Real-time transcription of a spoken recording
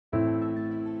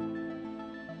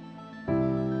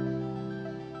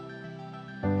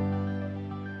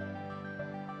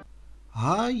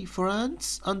Hi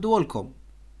friends and welcome.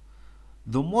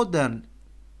 The modern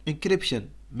encryption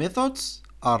methods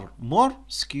are more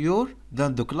secure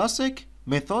than the classic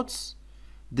methods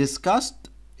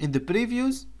discussed in the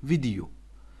previous video.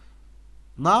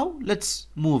 Now let's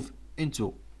move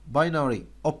into binary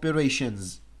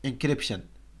operations encryption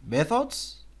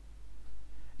methods.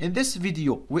 In this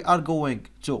video we are going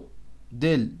to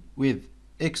deal with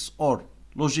XOR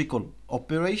logical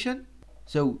operation.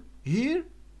 So here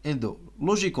in the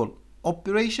logical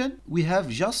operation we have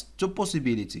just two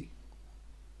possibilities,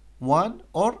 1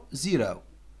 or 0.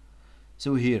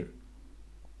 So here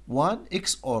 1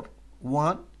 XOR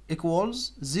 1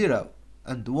 equals 0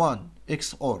 and 1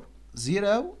 XOR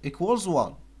 0 equals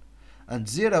 1 and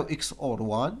 0 XOR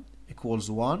 1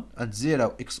 equals 1 and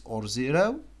 0 XOR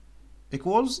 0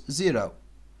 equals 0.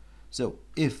 So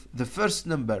if the first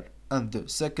number and the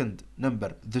second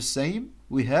number the same,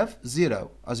 we have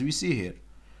 0 as we see here,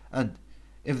 and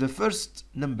if the first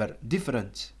number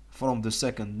different from the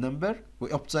second number, we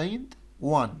obtained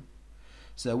 1.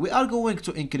 So we are going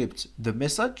to encrypt the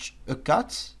message a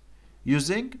cat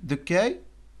using the key.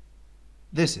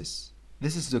 This is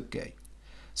the key.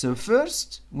 So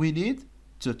first we need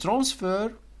to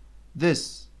transfer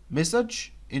this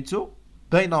message into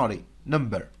binary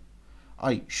number.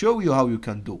 I show you how you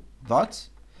can do that.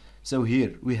 So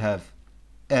here we have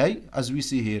A, as we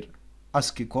see here,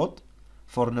 ASCII code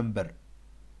for number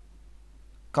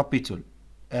capital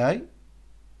A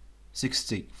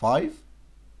 65.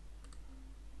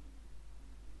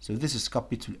 So this is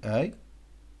capital A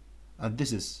and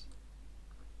this is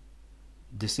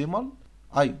decimal.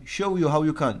 I show you how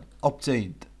you can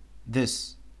obtain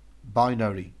this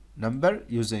binary number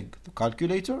using the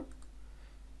calculator.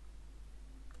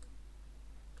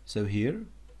 So here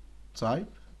type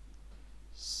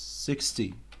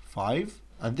 65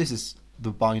 and this is the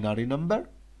binary number.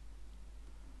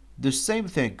 The same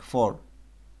thing for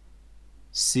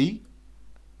C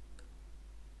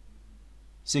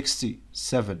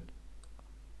 67.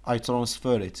 I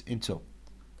transfer it into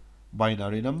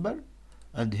binary number,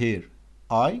 and here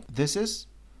I, this is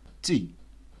T,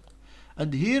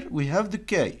 and here we have the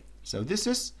K. So this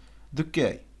is the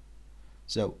K.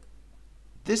 So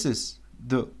this is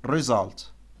the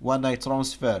result when I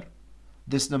transfer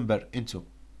this number into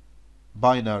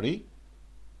binary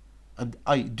and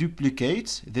I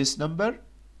duplicate this number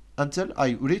until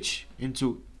I reach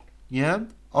into the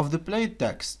end of the plain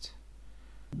text.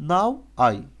 Now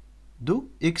I do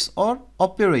XOR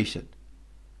operation.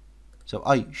 So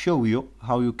I show you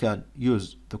how you can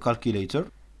use the calculator.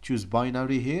 Choose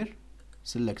binary here,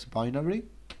 select binary,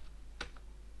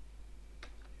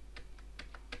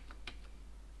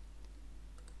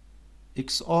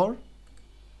 XOR,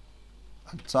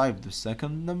 and type the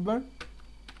second number.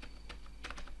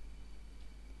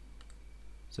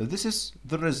 So this is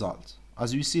the result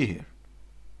as we see here,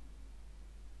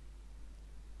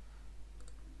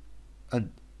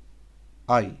 and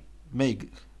I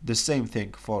make the same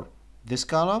thing for this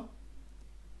column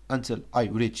until I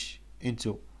reach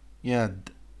into the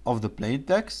end of the plain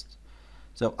text.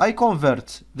 So I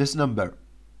convert this number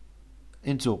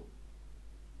into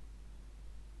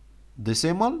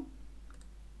decimal.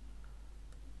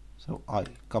 So I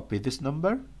copy this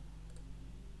number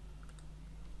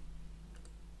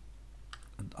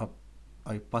and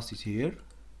I pass it here.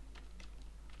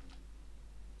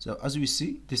 So as we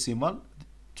see, decimal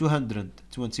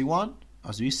 221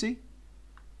 as we see,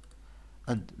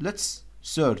 and let's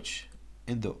search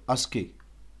in the ASCII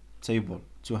table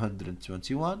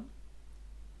 221.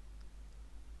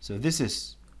 So this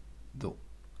is the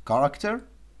character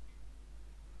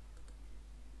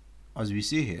as we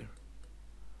see here,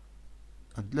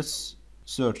 and let's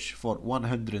search for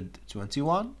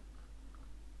 121.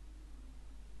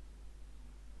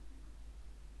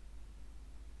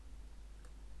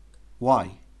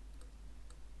 Y,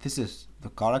 this is the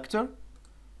character,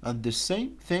 and the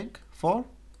same thing for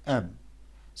M.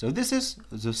 So this is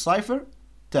the cipher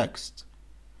text.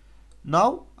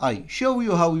 Now I show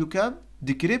you how you can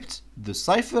decrypt the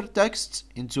cipher text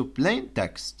into plain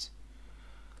text.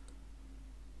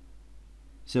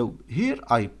 So here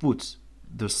I put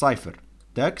the cipher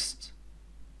text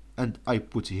and I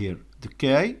put here the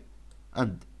K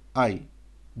and I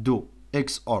do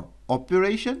XOR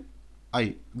operation.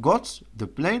 I got the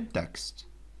plain text.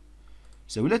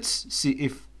 So let's see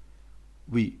if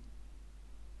we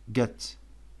get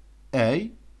A.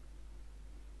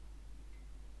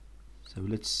 So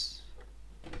let's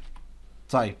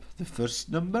type the first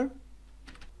number.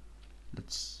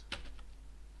 Let's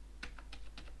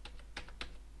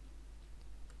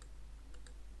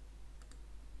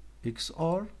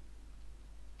XOR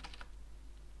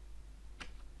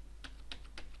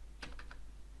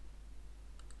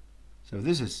So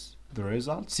this is the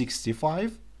result,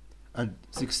 65, and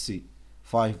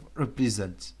 65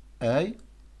 represents A.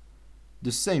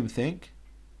 The same thing,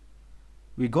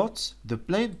 we got the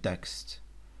plain text.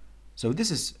 So this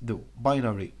is the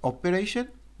binary operation.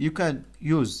 You can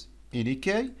use any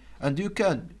key, and you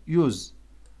can use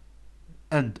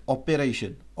AND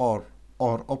operation or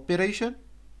OR operation.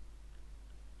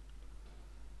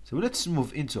 So let's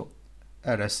move into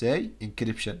RSA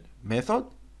encryption method.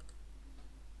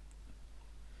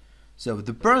 So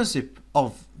the principle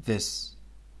of this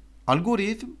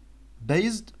algorithm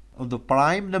based on the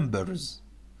prime numbers.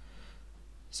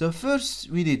 So first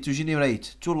we need to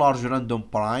generate two large random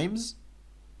primes,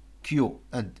 Q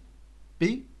and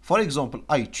P. For example,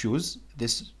 I choose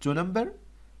this two number,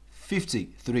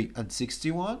 53 and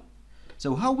 61.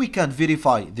 So how we can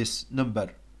verify this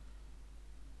number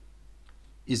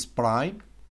is prime?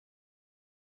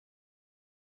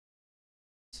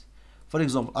 For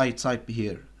example, I type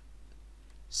here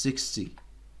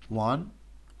 61,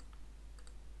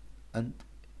 and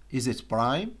is it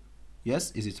prime?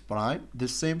 Yes, is it prime? The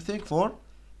same thing for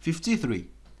 53.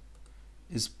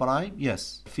 Is prime?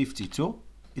 Yes. 52,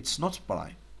 it's not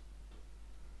prime.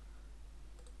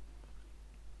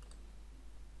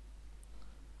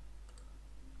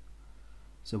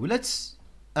 So let's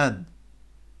AND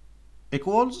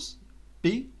equals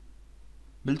P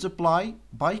multiply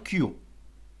by Q.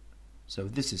 So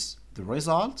this is the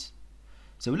result.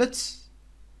 So let's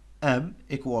M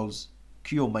equals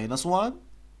Q minus 1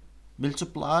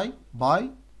 multiply by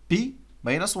P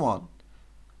minus 1.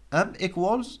 M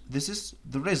equals, this is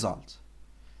the result.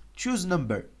 Choose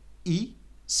number E,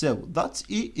 so that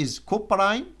E is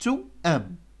co-prime to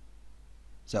M.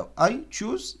 So I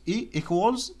choose E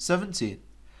equals 17.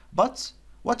 But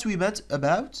what we meant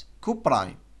about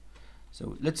co-prime.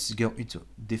 So let's go into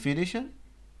definition.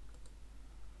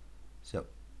 So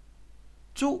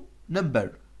two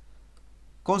number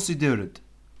considered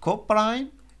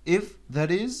co-prime if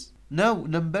there is no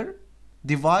number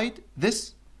divide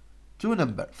this two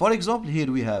number. For example, here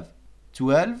we have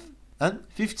 12 and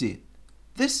 15.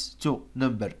 This two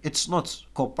number, it's not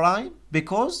co-prime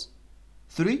because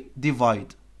 3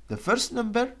 divide the first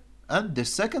number and the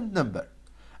second number.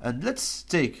 And let's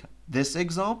take this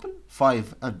example,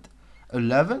 5 and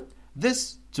 11.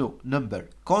 This two number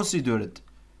considered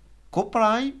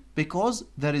co-prime because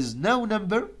there is no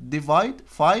number divide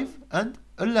 5 and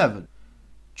 11.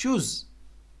 Choose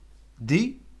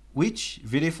D, which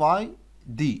verify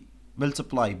D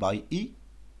multiply by E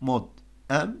mod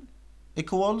M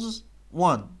equals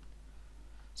 1.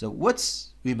 So what's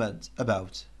we meant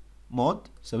about mod?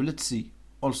 So let's see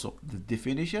also the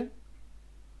definition.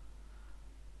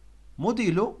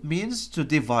 Modulo means to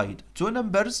divide two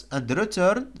numbers and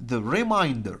return the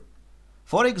remainder.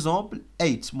 For example,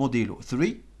 8 modulo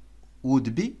 3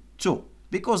 would be 2,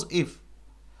 because if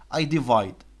I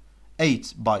divide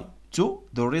 8 by 2,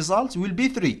 the result will be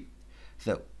 3.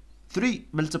 So 3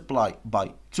 multiplied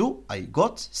by 2, I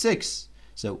got 6.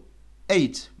 So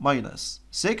 8 minus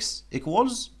 6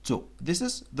 equals 2. This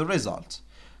is the result.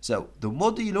 So the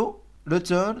modulo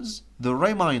returns the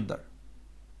remainder.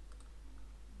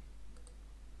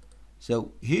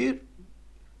 So here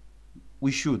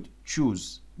we should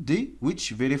choose D,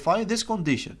 which verify this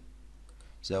condition.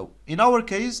 So in our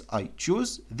case, I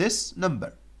choose this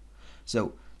number.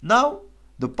 So now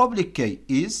the public key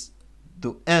is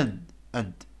the N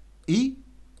and E,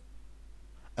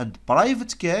 and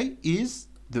private key is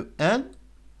the N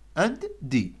and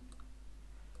D.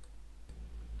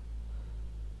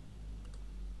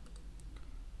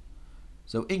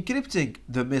 So encrypting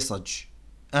the message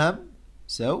M.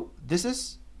 So this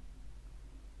is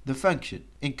the function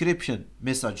encryption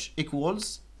message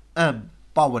equals M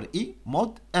power E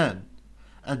mod N,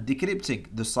 and decrypting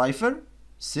the cipher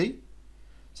C.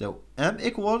 So M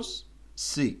equals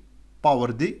C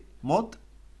power D mod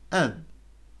N.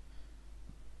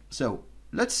 So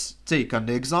let's take an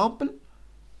example.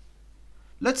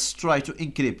 Let's try to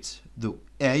encrypt the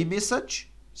A message.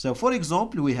 So for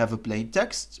example, we have a plain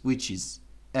text which is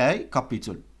A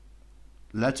capital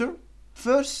letter.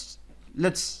 First,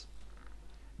 let's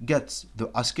get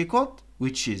the ASCII code,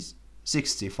 which is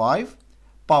 65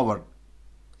 power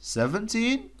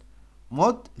 17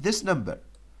 mod this number,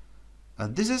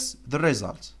 and this is the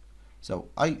result. So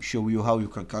I show you how you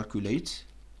can calculate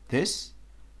this.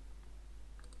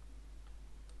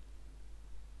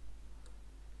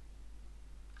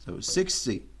 So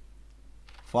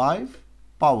 65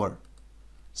 power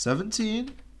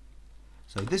 17.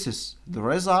 So this is the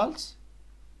result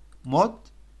mod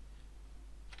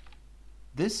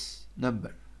this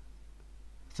number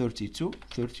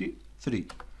 3233.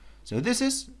 So this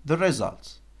is the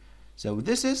result. So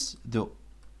this is the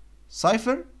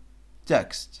cipher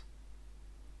text.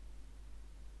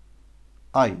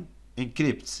 I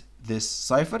encrypt this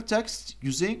cipher text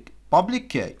using public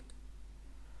key.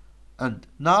 And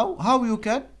now how you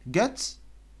can get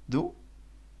the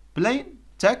plain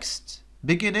text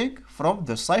beginning from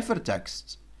the cipher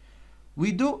text?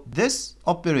 We do this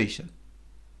operation.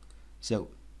 So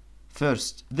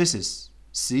first this is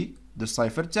C, the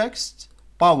cipher text,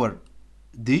 power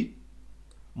D,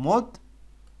 mod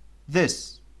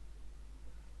this.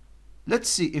 Let's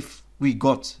see if we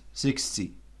got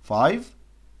 65.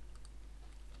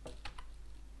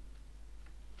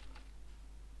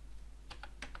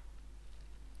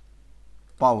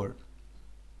 Power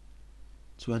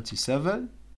 27.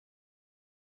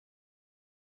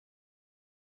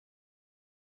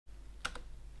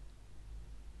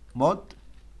 Mod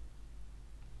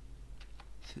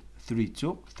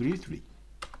 3233.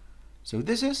 So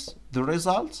this is the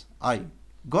result. I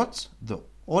got the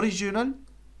original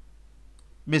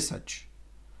message.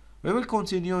 We will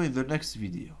continue in the next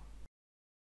video.